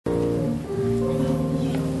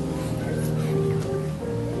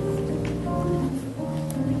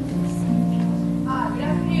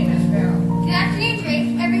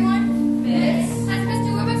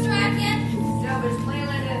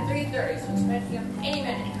That's any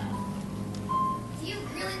minute now. Do you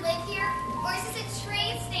really live here? Or is this a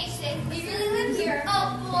train station? We really live here.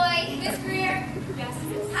 Oh boy. Miss Greer? Yes.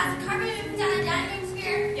 Has the carpet been done and dining room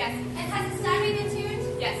sphere? Yes. And has the siding been tuned?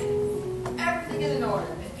 Yes. Everything is in order.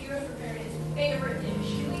 Miss Pierce prepared his favorite dish.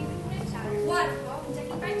 Wonderful.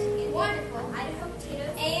 Kentucky Fried Chicken. Wonderful. Idaho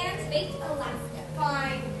potatoes. And baked Alaska.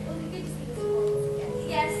 Fine. Well, we could just eat this bowl again.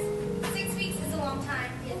 Yes. 6 weeks is a long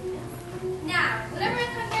time. Yes. Now, would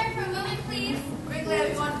everyone come here for a moment, please? Quickly,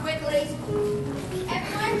 everyone, quickly.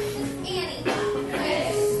 Everyone, this is Annie.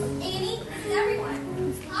 Yes. Annie, this is everyone.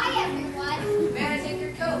 Hi, everyone. May I take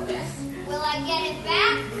your coat, miss? Will I get it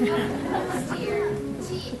back? Oh, dear.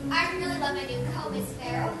 Gee, I really love my new coat, Miss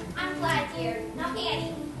Farrell. I'm glad, dear. Now,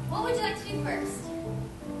 Annie, what would you like to do first?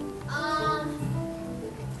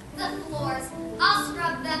 The floors. I'll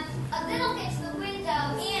scrub them. A little bit to the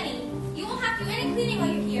windows. Annie, you won't have to do any cleaning while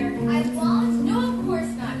you're here. I won't. No, of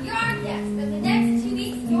course not. You're our guest, but the next 2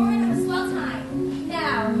 weeks, you're going to have a swell time.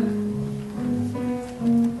 Now,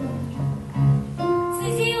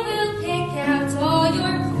 Susie will pick out all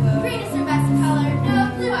your clothes. Green is her best color. No,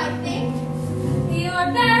 blue, I think. Your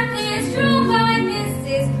bath is drawn by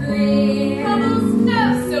Mrs. Greer. Bubbles, no.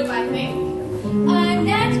 Soap, I think. A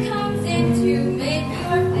net comes in to make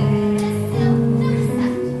your bed. The silk, no,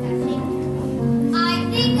 Stephanie. I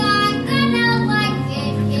think I'm gonna like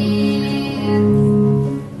it here.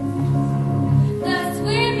 The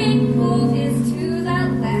swimming pool is to the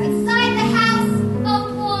left. Inside the house, oh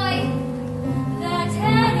boy. The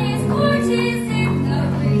tennis court is in the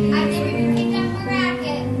rear. I've never even picked up a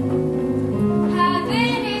racket. Have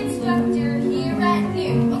an instructor here at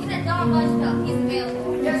noon. Look at that Don Budgeville. He's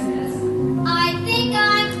available. Yes, miss. I think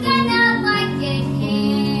I'm gonna like it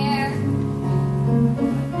here.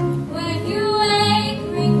 When you wake,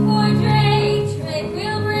 ring for Dre. Dre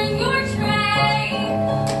will bring your tray.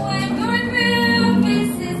 When you're through,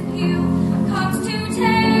 Mrs. Pugh comes to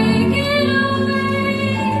take it away.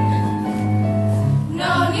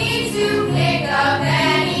 No need to pick up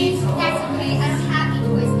any toy. That's okay. I don't have any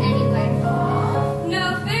toys anyway. No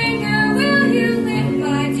finger will you lift,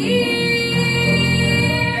 my dear.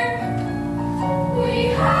 We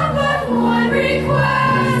have but one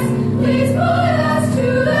request. Please put us to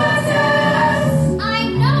the test. I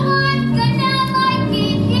know I'm gonna like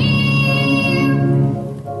it here.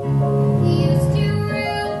 We used to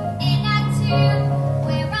room in a tube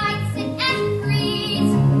where I'd sit and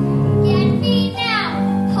freeze. Get me now,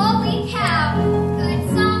 holy cow! Could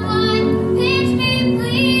someone pinch me,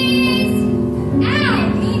 please? Ow!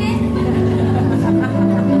 Mean it.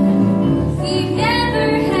 We've never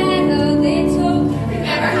had a little.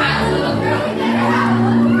 Never had a little girl. We never had a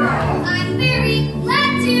little girl. I'm very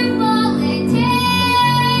glad to volunteer.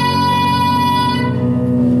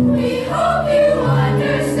 We hope you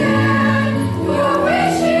understand. Your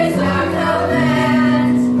wishes are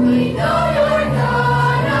commands. We know you're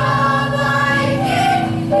gonna like it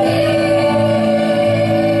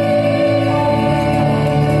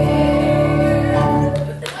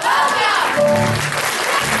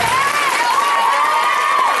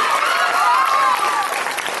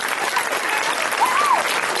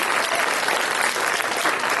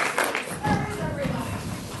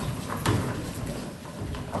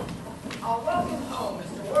Oh, welcome home,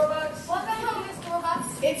 Mr. Warbucks. Welcome home, Mr.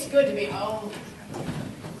 Warbucks. It's good to be home.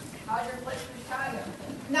 How's your place in Chicago?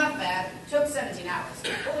 Not bad. Took 17 hours,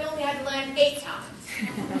 but we only had to land 8 times.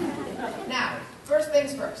 Now, first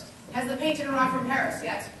things first. Has the painting arrived from Paris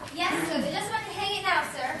yet? Yes, sir. They're just about to hang it now,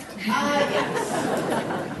 sir. Yes.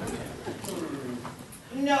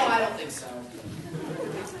 No, I don't think so.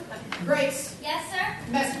 Grace, Yes,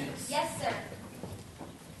 sir. messages. Yes, sir.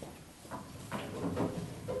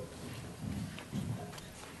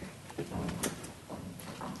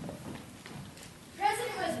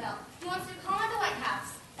 President Roosevelt. He wants to call at the White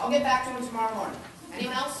House. I'll get back to him tomorrow morning.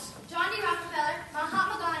 Anyone else? John D. Rockefeller,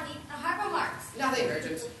 Mahatma Gandhi, and Harpo Marx. Nothing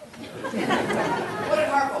urgent. What did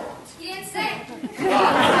Harpo want? He didn't say.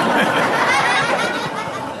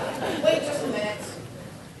 Wait just a minute.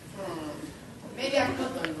 Maybe I can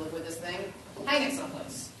put them to live with this thing. Hang it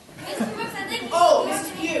someplace. Mr. Brooks, I think Oh,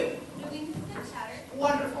 Mrs. Pugh. Doing good chatter.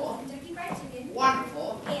 Wonderful. Kentucky Fried Chicken.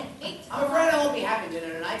 Wonderful. And baked. I'm afraid I won't be having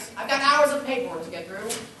dinner tonight. I've got hours of paperwork to get through.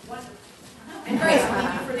 And Grace, I'll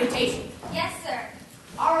leave you for dictation. Yes, sir.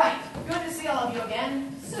 All right. Good to see all of you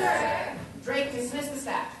again. Sir. Drake, dismiss the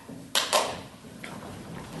staff.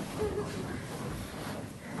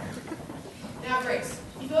 Now, Grace,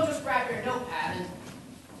 if you'll just grab your notepad and...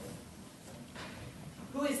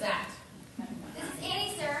 Who is that? This is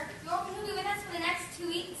Annie, sir. The orphan who'll be with us for the next 2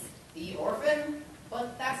 weeks. The orphan?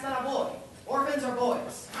 But that's not a boy. Orphans are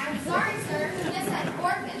boys. I'm sorry, sir. an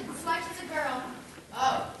orphan, so I chose a girl.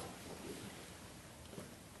 Oh.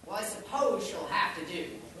 Well, I suppose she'll have to do.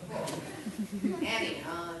 Annie,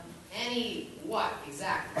 huh? Annie what,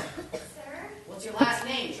 exactly? Sir? What's your last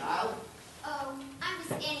name, child? Oh, I'm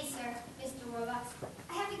just Annie, sir, Mr. Warbucks.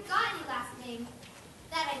 I haven't got any last name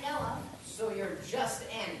that I know of. So you're just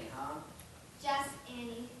Annie, huh? Just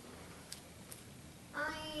Annie.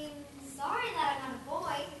 I'm sorry that I'm not a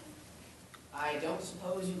boy. I don't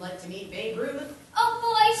suppose you'd like to meet Babe Ruth? Oh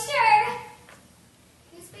boy, sure.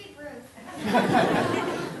 Who's Babe Ruth?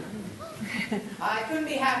 I couldn't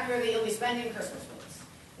be happier that you'll be spending Christmas with us.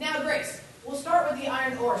 Now, Grace, we'll start with the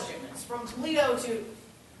iron ore shipments from Toledo to...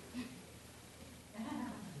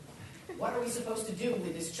 What are we supposed to do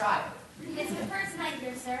with this child? It's the first night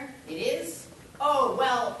here, sir. It is? Oh,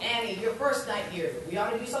 well, Annie, your first night here. We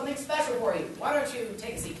ought to do something special for you. Why don't you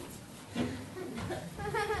take a seat?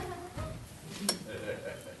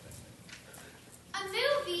 A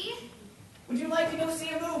movie? Would you like to go see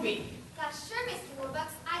a movie? Gosh, sure, Mr.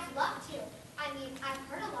 Warbucks. I'd love to. I mean, I've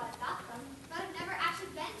heard a lot about them, but I've never actually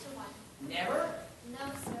been to one. Never?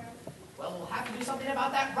 No, sir. Well, we'll have to do something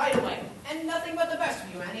about that right away. And nothing but the best for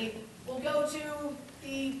you, Annie. We'll go to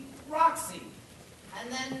the Roxy,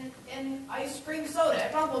 and then an ice cream soda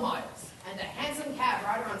at Rumpel Miles, and a handsome cab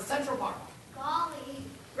ride around Central Park. Golly.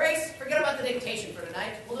 Grace, forget about the dictation for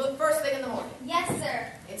tonight. We'll do it first thing in the morning. Yes,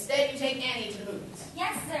 sir. Instead, you take Annie to the movies.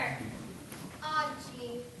 Yes, sir. Oh,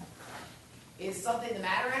 gee. Is something the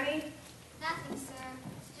matter, Annie? Nothing, sir.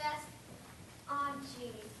 It's just, oh,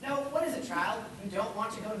 gee. No, what is it, child? You don't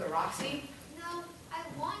want to go to the Roxy? No, I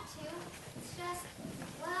want to. It's just,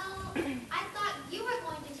 well, I thought you were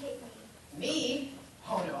going to take me. Me?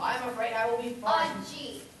 Oh, no, I'm afraid I will be far... Oh,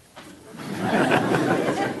 gee.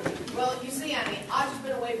 Well, you see, Annie, I've just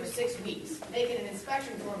been away for 6 weeks, making an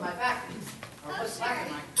inspection tour of my factories. Or Oh, what's sure. back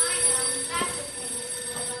in my... I know. That's the thing,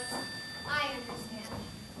 Mr. Warbucks. I understand.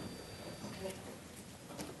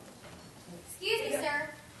 Excuse me, sir.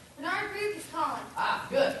 Bernard Ruth is calling. Ah,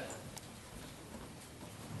 good.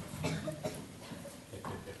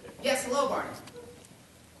 Yes, hello, Barney.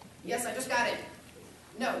 Yes, I just got in.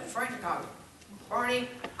 No, Detroit, Chicago. Barney,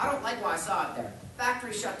 I don't like what I saw out there.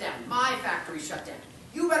 Factory shut down. My factory shut down.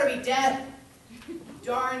 You better be dead.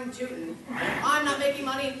 Darn tootin'. I'm not making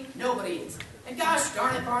money. Nobody is. And gosh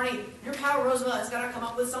darn it, Barney, your pal Roosevelt has got to come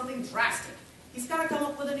up with something drastic. He's got to come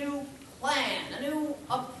up with a new plan, a new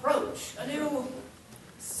approach, a new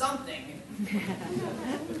something.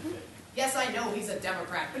 Yes, I know he's a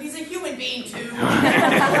Democrat, but he's a human being too. All right,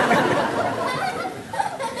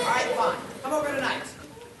 fine. Come over tonight.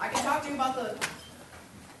 I can talk to you about the...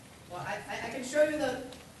 Well, I can show you the...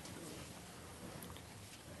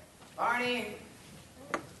 Barney,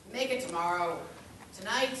 make it tomorrow.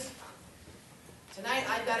 Tonight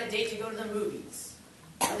I've got a date to go to the movies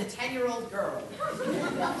with a 10-year-old girl.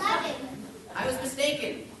 11. I was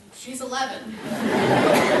mistaken. She's 11.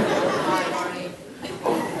 Bye, Barney.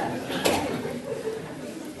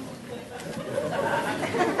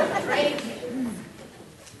 Drake.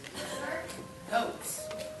 Coats.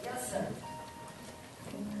 Yes, sir.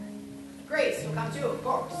 Grace, you'll come too, of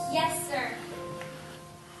course. Yes, sir.